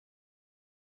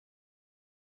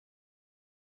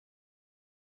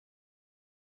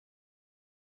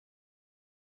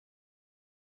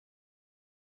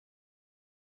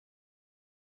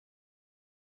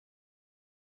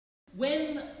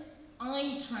When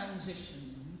I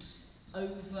transitioned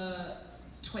over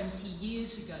 20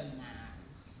 years ago now,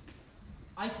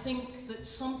 I think that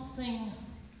something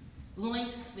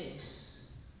like this,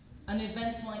 an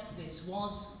event like this,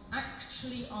 was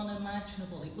actually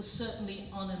unimaginable. It was certainly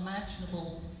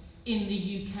unimaginable in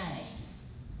the UK.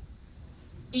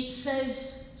 It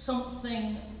says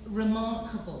something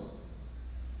remarkable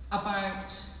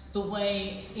about the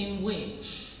way in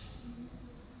which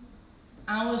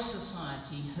our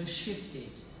society has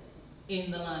shifted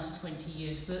in the last 20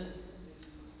 years, that,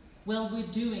 well, we're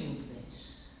doing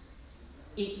this.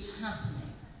 It's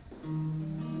happening.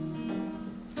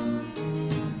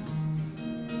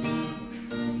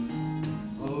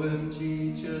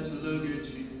 OMG, just look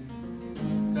at you.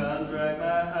 Can't drag my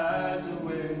eyes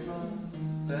away from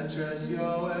that dress you're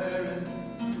wearing.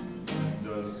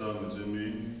 Does something to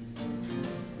me.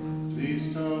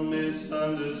 Please don't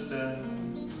misunderstand.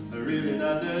 I'm really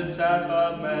not the type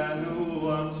of man who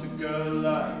wants a girl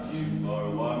like you for a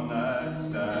one-night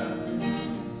stand.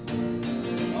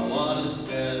 I want to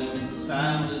spend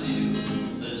time with you.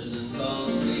 Listen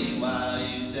closely while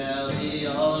you tell me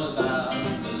all about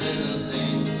the little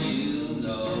things you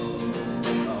know.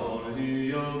 I want to hear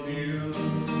your views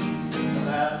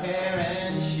about hair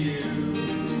and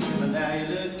shoes, but now you're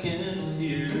looking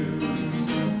confused.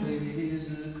 Baby, here's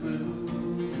a clue.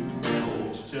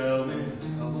 Won't you tell me?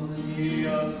 I want to hear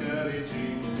your curly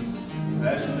jeans,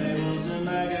 fashion labels and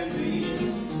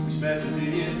magazines. Which method do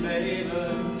you favor?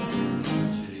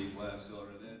 Shade wax or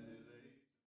an emulate?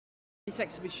 This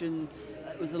exhibition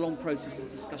was a long process of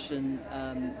discussion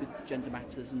with gender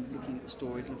matters and looking at the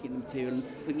stories, looking at the material, and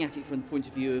looking at it from the point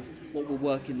of view of what will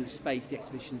work in the space, the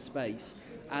exhibition space,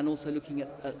 and also looking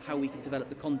at how we can develop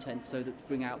the content so that to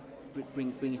bring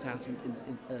it out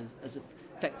as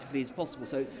effectively as possible.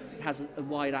 So it has a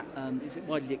wide, it's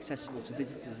widely accessible to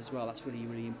visitors as well. That's really,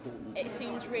 really important. It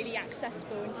seems really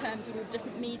accessible in terms of all the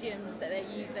different mediums that they're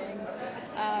using,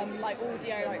 like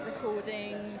audio, like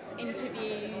recordings,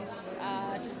 interviews,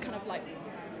 just kind of like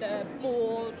the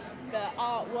boards, the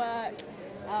artwork.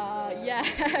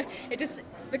 Yeah, it just,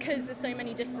 because there's so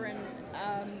many different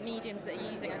mediums that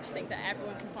they're using, I just think that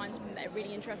everyone can find something they're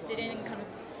really interested in and kind of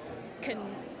can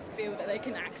feel that they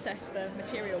can access the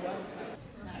material well.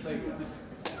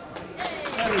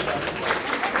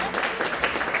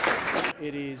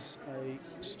 It is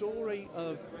a story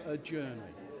of a journey,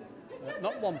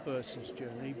 not one person's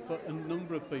journey, but a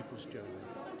number of people's journey.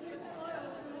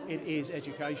 It is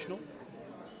educational,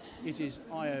 it is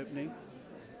eye-opening,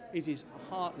 it is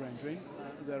heart-rendering.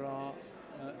 There are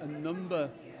a number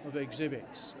of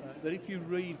exhibits that if you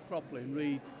read properly and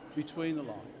read between the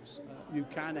lines, you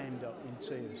can end up in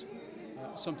tears.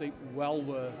 Something well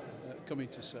worth coming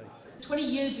to see. 20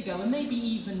 years ago, and maybe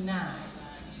even now,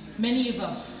 many of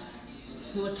us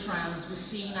who are trans were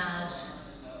seen as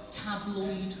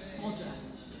tabloid fodder,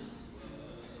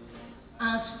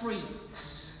 as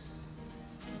freaks,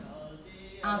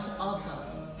 as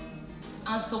other,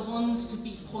 as the ones to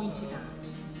be pointed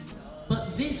at.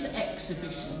 But this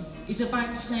exhibition is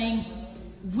about saying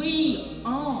we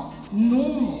are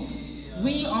normal,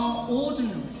 we are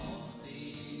ordinary.